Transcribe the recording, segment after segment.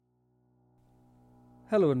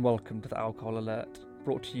Hello and welcome to the Alcohol Alert,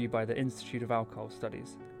 brought to you by the Institute of Alcohol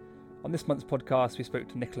Studies. On this month's podcast, we spoke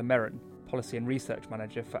to Nicola Merrin, Policy and Research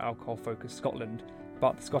Manager for Alcohol Focus Scotland,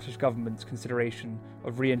 about the Scottish Government's consideration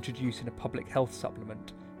of reintroducing a public health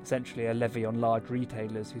supplement, essentially a levy on large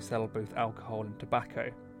retailers who sell both alcohol and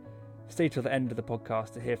tobacco. Stay till the end of the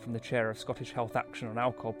podcast to hear from the Chair of Scottish Health Action on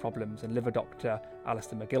Alcohol Problems and liver doctor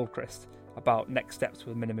Alistair McGilchrist about next steps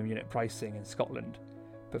with minimum unit pricing in Scotland.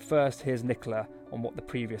 But first, here's Nicola on what the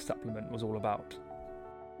previous supplement was all about.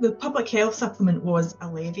 The public health supplement was a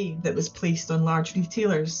levy that was placed on large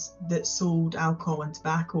retailers that sold alcohol and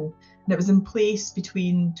tobacco, and it was in place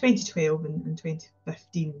between 2012 and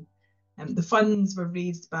 2015. The funds were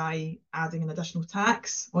raised by adding an additional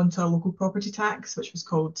tax onto a local property tax, which was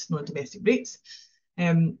called non-domestic rates.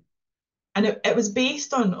 And it was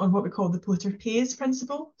based on what we call the polluter pays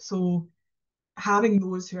principle. So having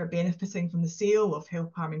those who are benefiting from the sale of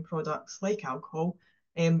health-harming products like alcohol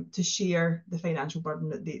to share the financial burden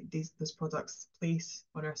that those products place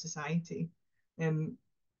on our society. And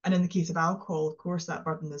in the case of alcohol, of course, that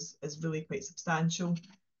burden is really quite substantial.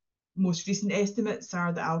 Most recent estimates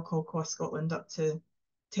are that alcohol costs Scotland up to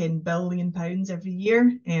 £10 billion every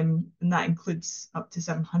year, and that includes up to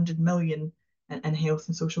 700 million in health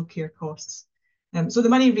and social care costs. So the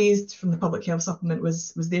money raised from the public health supplement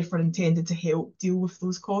was therefore intended to help deal with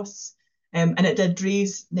those costs. And it did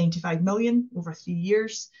raise 95 million over 3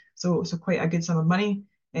 years, so quite a good sum of money,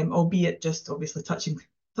 albeit just obviously touching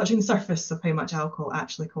the surface of how much alcohol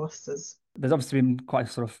actually costs us. There's obviously been quite a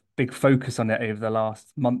sort of big focus on it over the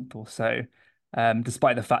last month or so,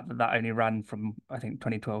 despite the fact that only ran from, I think,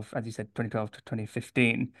 2012, as you said, 2012 to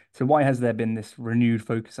 2015. So why has there been this renewed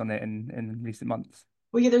focus on it in recent months?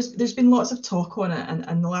 Well, yeah, there's been lots of talk on it,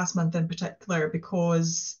 and the last month in particular,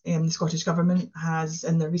 because the Scottish Government has,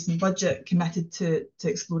 in their recent budget, committed to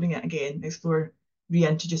exploring it again, explore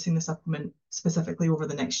reintroducing the supplement specifically over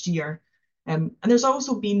the next year. And there's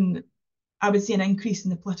also been, I would say, an increase in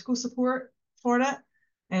the political support for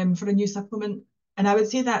it, for a new supplement. And I would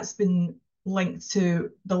say that's been linked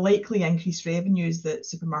to the likely increased revenues that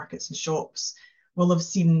supermarkets and shops will have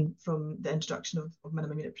seen from the introduction of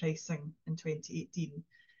minimum unit pricing in 2018.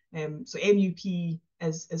 So MUP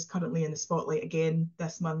is currently in the spotlight again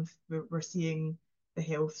this month. We're seeing the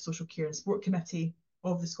Health, Social Care and Sport Committee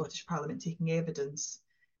of the Scottish Parliament taking evidence.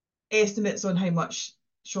 Estimates on how much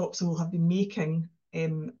shops will have been making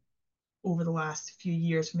over the last few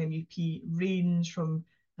years from MUP range from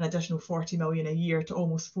an additional 40 million a year to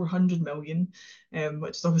almost 400 million,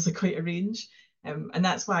 which is obviously quite a range. And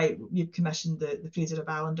that's why we've commissioned the Fraser of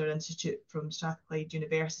Allender Institute from Strathclyde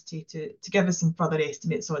University to give us some further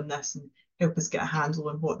estimates on this and help us get a handle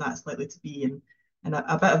on what that's likely to be, and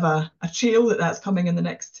a bit of a trail that's coming in the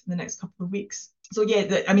next couple of weeks. So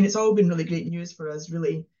yeah, I mean, it's all been really great news for us,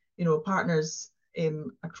 really. You know, partners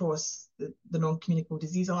across the Non-Communicable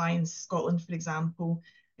Disease Alliance, Scotland, for example,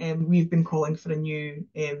 we've been calling for a new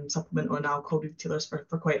supplement on alcohol retailers for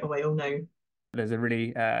quite a while now. There's a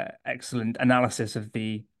really excellent analysis of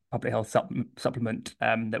the public health supplement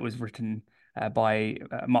that was written by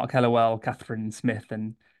Mark Hellawell, Catherine Smith,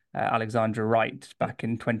 and Alexandra Wright back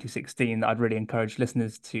in 2016 that I'd really encourage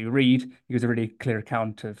listeners to read. It gives a really clear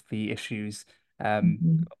account of the issues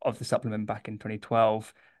of the supplement back in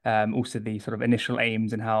 2012. Also the sort of initial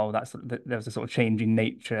aims and how there was a sort of changing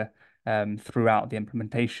nature throughout the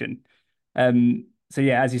implementation. So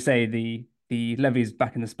yeah, as you say, the levy is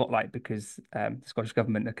back in the spotlight because the Scottish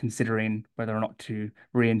Government are considering whether or not to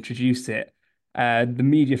reintroduce it. The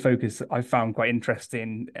media focus I found quite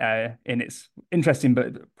interesting but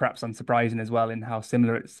perhaps unsurprising as well in how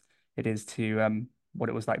similar it is to what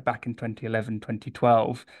it was like back in 2011,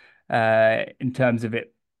 2012, in terms of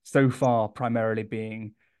it so far primarily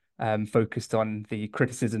being focused on the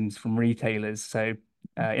criticisms from retailers. So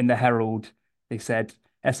in the Herald, they said,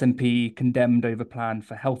 SNP condemned over plan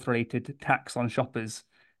for health-related tax on shoppers,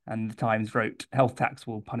 and the Times wrote, health tax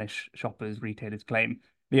will punish shoppers, retailers claim.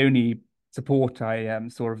 The only support I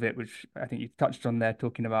saw of it, which I think you touched on there,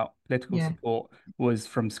 talking about political support, was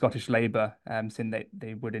from Scottish Labour, saying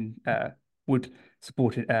they would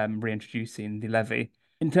support it, reintroducing the levy.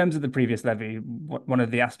 In terms of the previous levy, one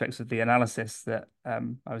of the aspects of the analysis that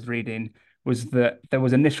I was reading was that there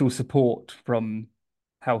was initial support from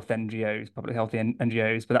health NGOs, public health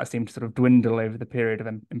NGOs, but that seemed to sort of dwindle over the period of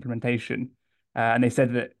implementation. And they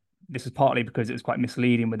said that this was partly because it was quite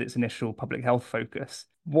misleading with its initial public health focus.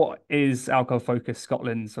 What is Alcohol Focus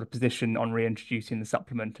Scotland's sort of position on reintroducing the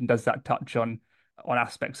supplement, and does that touch on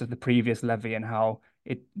aspects of the previous levy and how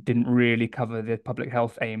it didn't really cover the public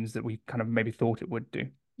health aims that we kind of maybe thought it would do?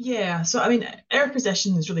 Yeah, so I mean, our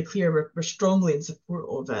position is really clear. We're strongly in support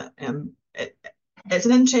of it. It's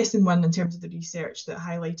an interesting one in terms of the research that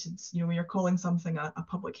highlighted, when you're calling something a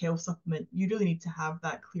public health supplement, you really need to have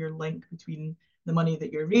that clear link between the money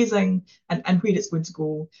that you're raising and where it's going to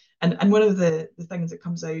go. And one of the things that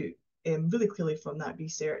comes out really clearly from that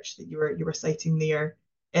research that you were citing there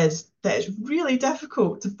is that it's really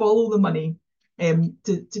difficult to follow the money,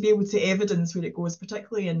 to be able to evidence where it goes,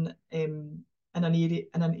 particularly in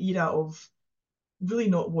an era of really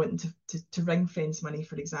not wanting to ring fence money,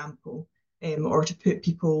 for example, or to put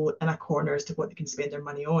people in a corner as to what they can spend their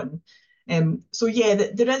money on. So yeah,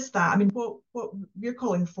 there is that. I mean, what we're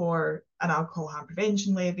calling for an alcohol harm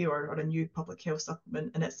prevention levy or a new public health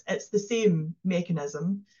supplement, and it's the same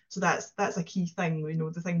mechanism. So that's a key thing.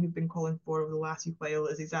 The thing we've been calling for over the last few while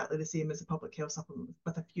is exactly the same as a public health supplement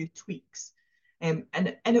with a few tweaks. And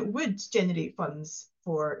it would generate funds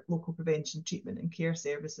for local prevention, treatment, and care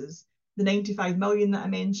services. The 95 million that I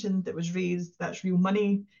mentioned that was raised, that's real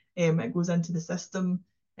money. It goes into the system.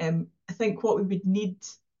 I think what we would need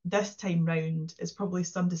this time round is probably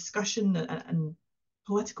some discussion and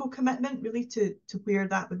political commitment really to where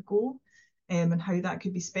that would go, and how that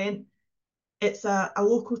could be spent. It's a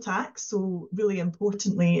local tax, so really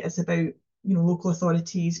importantly, it's about local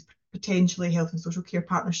authorities, potentially health and social care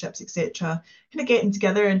partnerships, etc., kind of getting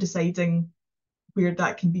together and deciding where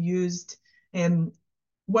that can be used. Um,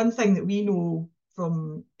 One thing that we know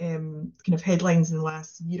from kind of headlines in the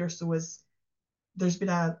last year or so is there's been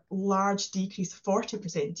a large decrease,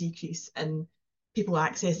 40% decrease in people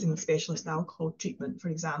accessing specialist alcohol treatment, for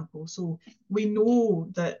example. So we know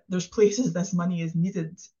that there's places this money is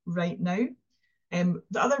needed right now.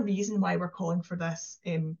 The other reason why we're calling for this,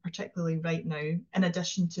 particularly right now, in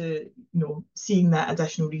addition to seeing that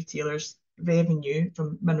additional retailers revenue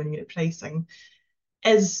from minimum unit pricing,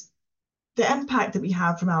 is the impact that we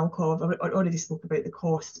have from alcohol. I already spoke about the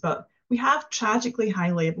costs, but we have tragically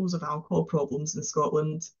high levels of alcohol problems in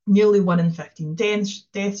Scotland. Nearly 1 in 15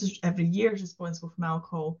 deaths every year is responsible from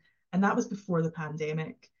alcohol, and that was before the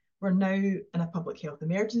pandemic. We're now in a public health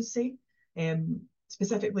emergency.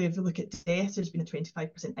 Specifically, if we look at deaths, there's been a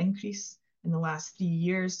 25% increase in the last 3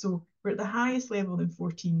 years. So we're at the highest level in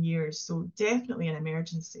 14 years. So definitely an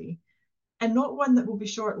emergency, and not one that will be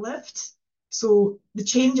short-lived. So the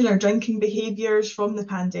change in our drinking behaviours from the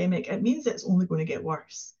pandemic, it means it's only going to get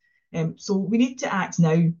worse. So we need to act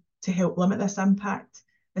now to help limit this impact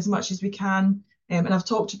as much as we can. And I've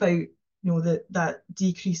talked about that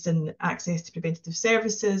decrease in access to preventative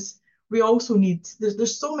services. We also need,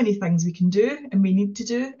 there's so many things we can do and we need to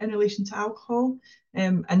do in relation to alcohol.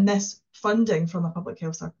 And this funding from a public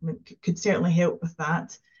health supplement could certainly help with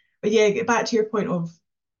that. But yeah, get back to your point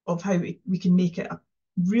of how we can make it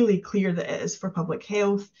really clear that it is for public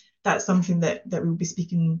health. That's something that we'll be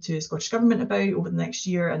speaking to the Scottish Government about over the next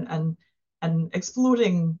year, and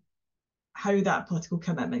exploring how that political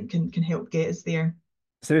commitment can help get us there.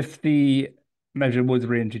 So if the measure was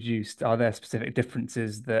reintroduced, are there specific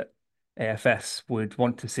differences that AFS would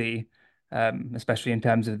want to see, especially in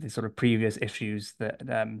terms of the sort of previous issues that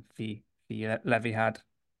the levy had?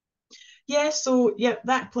 Yeah, so yeah,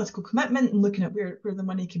 that political commitment and looking at where the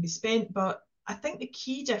money can be spent. But I think the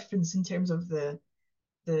key difference in terms of the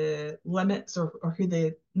limits, or who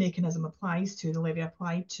the mechanism applies to, the levy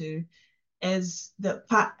applied to, is that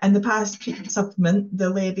in the past treatment supplement, the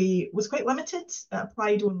levy was quite limited. It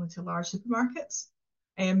applied only to large supermarkets.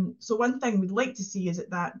 So one thing we'd like to see is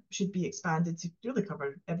that should be expanded to really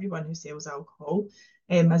cover everyone who sells alcohol,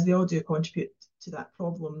 as they all do contribute to that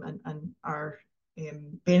problem and are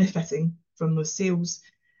benefiting from those sales.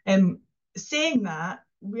 Um, Saying that,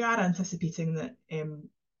 we are anticipating that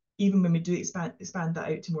even when we do expand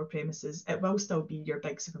that out to more premises, it will still be your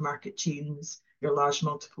big supermarket chains, your large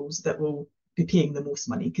multiples that will be paying the most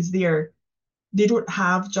money, because they don't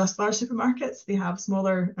have just large supermarkets. They have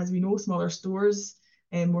smaller, as we know, smaller stores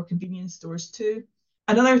and more convenience stores too.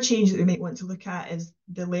 Another change that we might want to look at is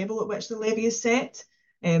the level at which the levy is set.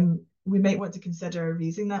 We might want to consider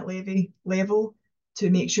raising that levy level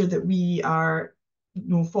to make sure that we are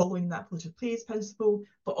following that polluter pays principle,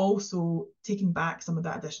 but also taking back some of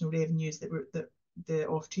that additional revenues that the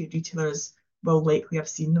off-trade retailers will likely have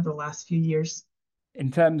seen over the last few years. In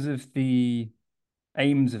terms of the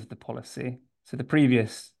aims of the policy, so the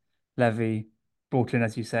previous levy brought in,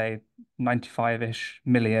 as you say, 95-ish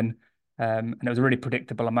million, and it was a really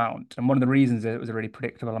predictable amount. And one of the reasons that it was a really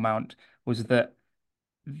predictable amount was that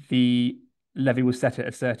the levy was set at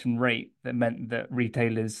a certain rate that meant that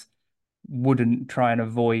retailers wouldn't try and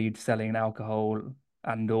avoid selling alcohol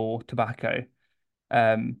and or tobacco.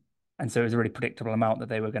 Um, and so it was a really predictable amount that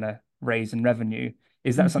they were going to raise in revenue.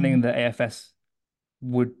 Is that something Mhm. that AFS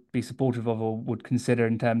would be supportive of or would consider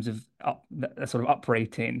in terms of a sort of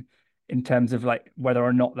uprating, in terms of like whether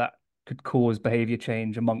or not that could cause behavior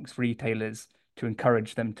change amongst retailers to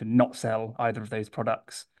encourage them to not sell either of those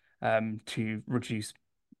products, to reduce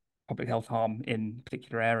public health harm in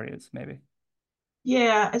particular areas, maybe?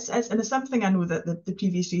 Yeah, and it's something I know that the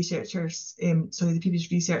previous researchers, the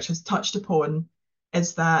previous research has touched upon,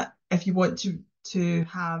 is that if you want to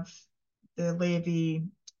have the levy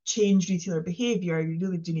change retailer behaviour, you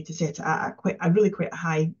really do need to set it at quite a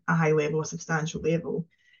high level, a substantial level.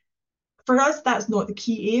 For us, that's not the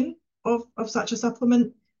key aim of such a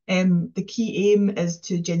supplement. The key aim is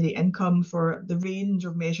to generate income for the range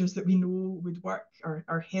of measures that we know would work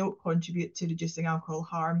or help contribute to reducing alcohol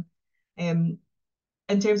harm. Um,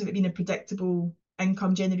 in terms of it being a predictable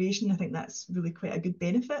income generation, I think that's really quite a good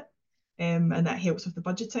benefit, and that helps with the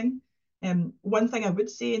budgeting. One thing I would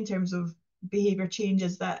say in terms of behaviour change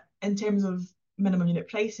is that in terms of minimum unit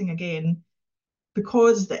pricing, again,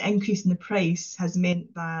 because the increase in the price has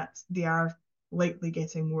meant that they are likely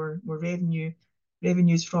getting more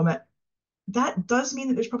revenues from it. That does mean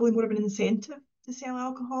that there's probably more of an incentive to sell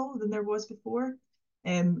alcohol than there was before.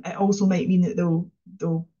 It also might mean that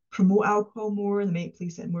they'll promote alcohol more, they might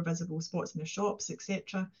place it in more visible spots in their shops,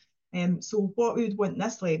 etc. So what we would want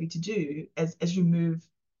this levy to do is remove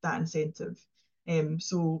that incentive.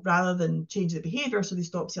 So rather than change the behaviour so they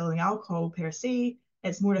stop selling alcohol per se,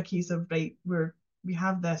 it's more a case of right, we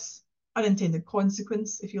have this unintended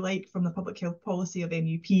consequence, if you like, from the public health policy of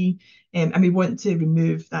MUP, and we want to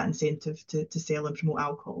remove that incentive to sell and promote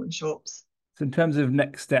alcohol in shops. So in terms of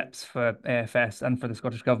next steps for AFS and for the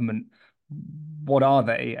Scottish Government, what are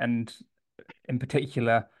they? And in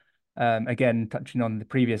particular, again, touching on the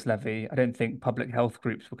previous levy, I don't think public health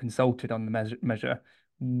groups were consulted on the measure.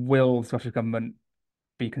 Will the Scottish Government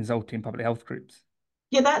be consulting public health groups?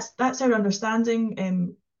 Yeah, that's our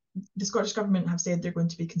understanding. The Scottish Government have said they're going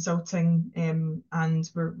to be consulting, and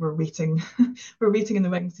we're waiting we're waiting in the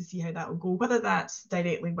wings to see how that will go. Whether that's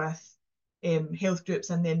directly with health groups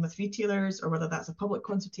and then with retailers, or whether that's a public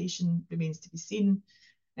consultation remains to be seen.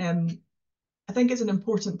 Um, I think it's an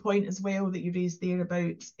important point as well that you raised there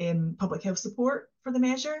about public health support for the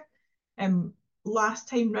measure. Um, Last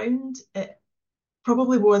time round, it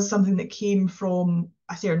probably was something that came from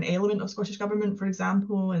a certain element of Scottish Government, for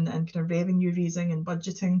example, and kind of revenue raising and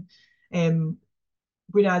budgeting. Um,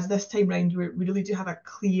 Whereas this time round, we really do have a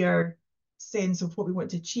clear sense of what we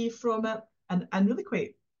want to achieve from it, and really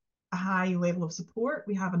quite a high level of support.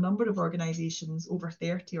 We have a number of organisations, over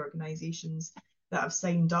 30 organisations, that have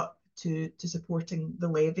signed up to supporting the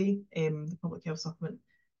levy, the public health supplement,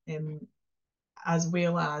 um, as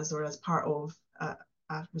well as or as part of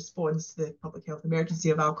a response to the public health emergency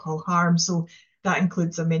of alcohol harm. So that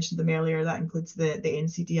includes, I mentioned them earlier, that includes the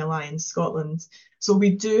NCD Alliance Scotland. So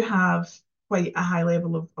we do have quite a high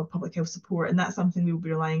level of public health support, and that's something we will be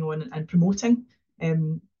relying on and promoting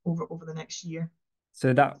over the next year.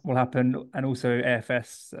 So that will happen, and also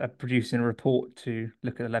AFS producing a report to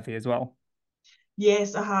look at the levy as well.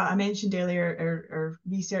 Yes, I mentioned earlier our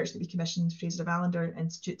research that we commissioned Fraser of Allender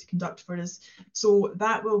Institute to conduct for us. So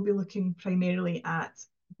that will be looking primarily at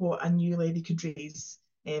what a new levy could raise,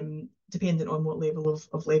 dependent on what level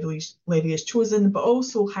of levy is chosen, but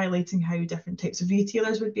also highlighting how different types of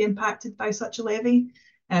retailers would be impacted by such a levy.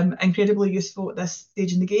 Incredibly useful at this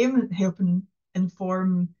stage in the game, helping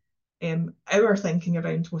inform our thinking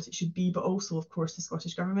around what it should be, but also, of course, the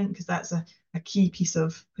Scottish Government, because that's a key piece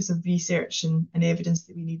of research and evidence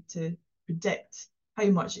that we need to predict how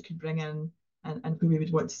much it could bring in and who we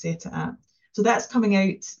would want to set it at. So that's coming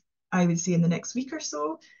out, I would say, in the next week or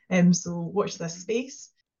so. So watch this space.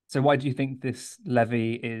 So why do you think this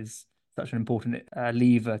levy is such an important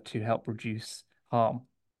lever to help reduce harm?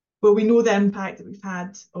 Well, we know the impact that we've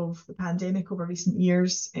had of the pandemic over recent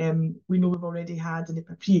years. We know we've already had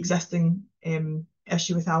a pre-existing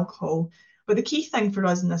issue with alcohol. But the key thing for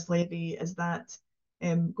us in this levy is that,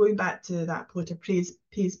 going back to that polluter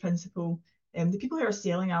pays principle, the people who are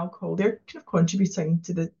selling alcohol, they're kind of contributing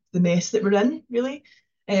to the mess that we're in, really.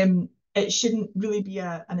 It shouldn't really be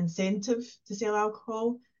an incentive to sell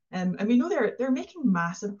alcohol. And we know they're making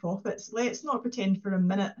massive profits. Let's not pretend for a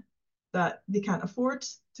minute that they can't afford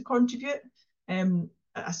to contribute.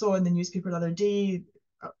 I saw in the newspaper the other day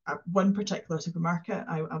one particular supermarket,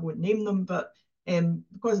 I won't name them, but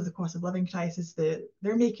because of the cost of living crisis,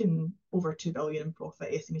 they're making over 2 billion in profit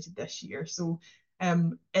estimated this year. So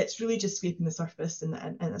it's really just scraping the surface,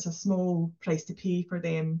 and it's a small price to pay for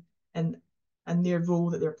them and their role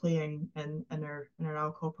that they're playing in our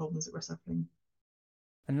alcohol problems that we're suffering.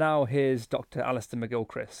 And now here's Dr. Alistair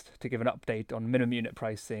McGilchrist to give an update on minimum unit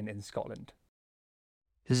pricing in Scotland.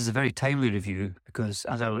 This is a very timely review because,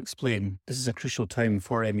 as I'll explain, this is a crucial time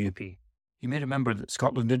for MUP. You may remember that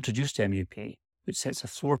Scotland introduced MUP, which sets a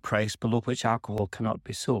floor price below which alcohol cannot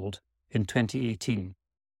be sold, in 2018,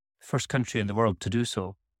 the first country in the world to do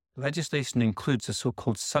so. The legislation includes a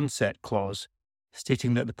so-called sunset clause,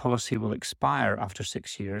 stating that the policy will expire after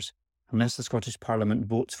 6 years unless the Scottish Parliament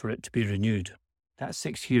votes for it to be renewed. That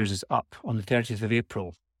 6 years is up on the 30th of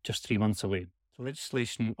April, just 3 months away. The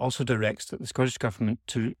legislation also directs that the Scottish Government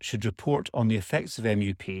should report on the effects of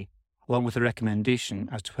MUP, along with a recommendation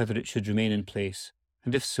as to whether it should remain in place,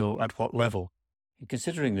 and if so, at what level. In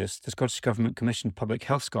considering this, the Scottish Government commissioned Public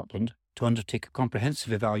Health Scotland to undertake a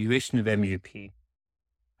comprehensive evaluation of MUP,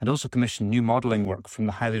 and also commissioned new modelling work from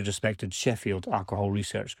the highly respected Sheffield Alcohol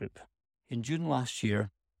Research Group. In June last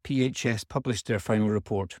year, PHS published their final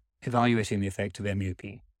report evaluating the effect of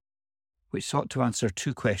MUP, which sought to answer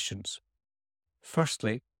 2 questions.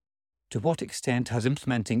 Firstly, to what extent has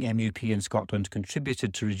implementing MUP in Scotland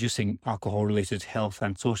contributed to reducing alcohol-related health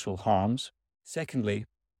and social harms? Secondly,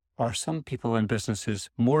 are some people and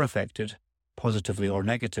businesses more affected, positively or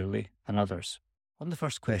negatively, than others? On the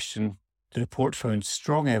first question, the report found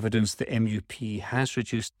strong evidence that MUP has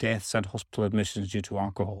reduced deaths and hospital admissions due to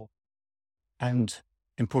alcohol, and,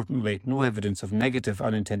 importantly, no evidence of negative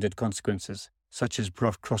unintended consequences, such as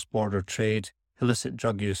cross-border trade, illicit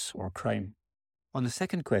drug use, or crime. On the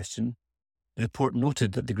second question, the report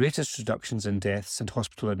noted that the greatest reductions in deaths and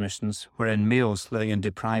hospital admissions were in males living in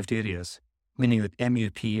deprived areas, meaning that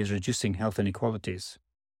MUP is reducing health inequalities.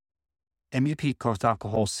 MUP caused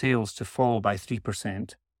alcohol sales to fall by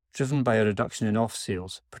 3%, driven by a reduction in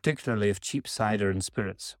off-sales, particularly of cheap cider and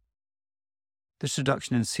spirits. This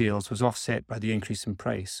reduction in sales was offset by the increase in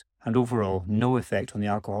price, and overall no effect on the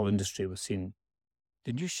alcohol industry was seen.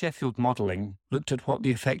 The new Sheffield modelling looked at what the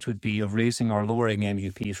effect would be of raising or lowering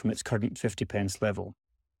MUP from its current 50p level,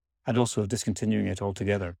 and also of discontinuing it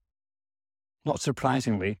altogether. Not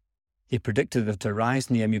surprisingly, they predicted that a rise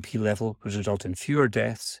in the MUP level would result in fewer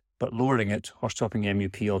deaths, but lowering it or stopping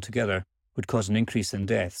MUP altogether would cause an increase in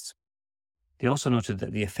deaths. They also noted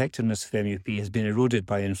that the effectiveness of MUP has been eroded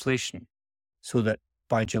by inflation, so that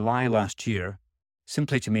by July last year,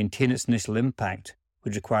 simply to maintain its initial impact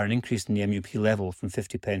would require an increase in the MUP level from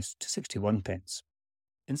 50p to 61p.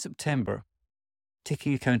 In September,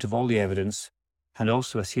 taking account of all the evidence, and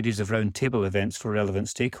also a series of round-table events for relevant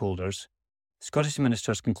stakeholders, Scottish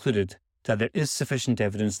ministers concluded that there is sufficient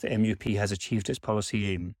evidence that MUP has achieved its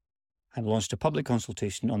policy aim, and launched a public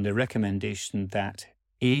consultation on their recommendation that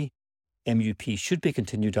A. MUP should be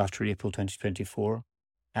continued after April 2024,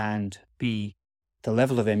 and B. the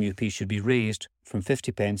level of MUP should be raised from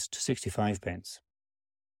 50p to 65p.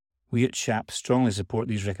 We at SHAP strongly support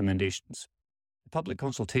these recommendations. The public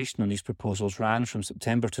consultation on these proposals ran from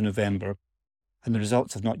September to November, and the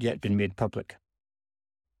results have not yet been made public.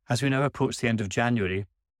 As we now approach the end of January,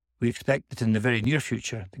 we expect that in the very near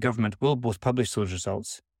future the Government will both publish those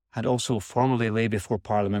results and also formally lay before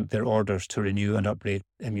Parliament their orders to renew and upgrade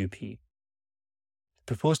MUP.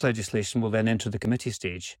 The proposed legislation will then enter the committee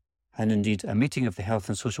stage, and indeed a meeting of the Health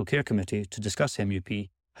and Social Care Committee to discuss MUP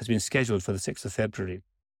has been scheduled for the 6th of February.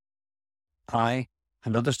 I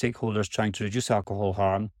and other stakeholders trying to reduce alcohol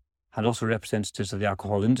harm, and also representatives of the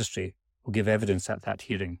alcohol industry, will give evidence at that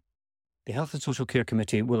hearing. The Health and Social Care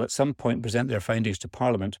Committee will at some point present their findings to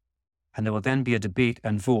Parliament, and there will then be a debate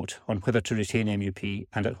and vote on whether to retain MUP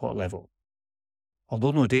and at what level.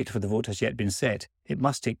 Although no date for the vote has yet been set, it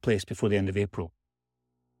must take place before the end of April.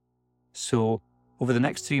 So, over the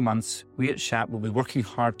next 3 months, we at SHAP will be working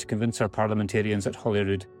hard to convince our parliamentarians at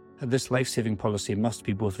Holyrood that this life-saving policy must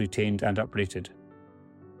be both retained and uprated.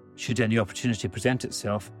 Should any opportunity present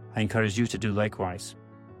itself, I encourage you to do likewise.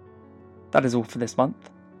 That is all for this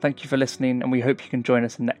month. Thank you for listening, and we hope you can join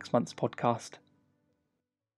us in next month's podcast.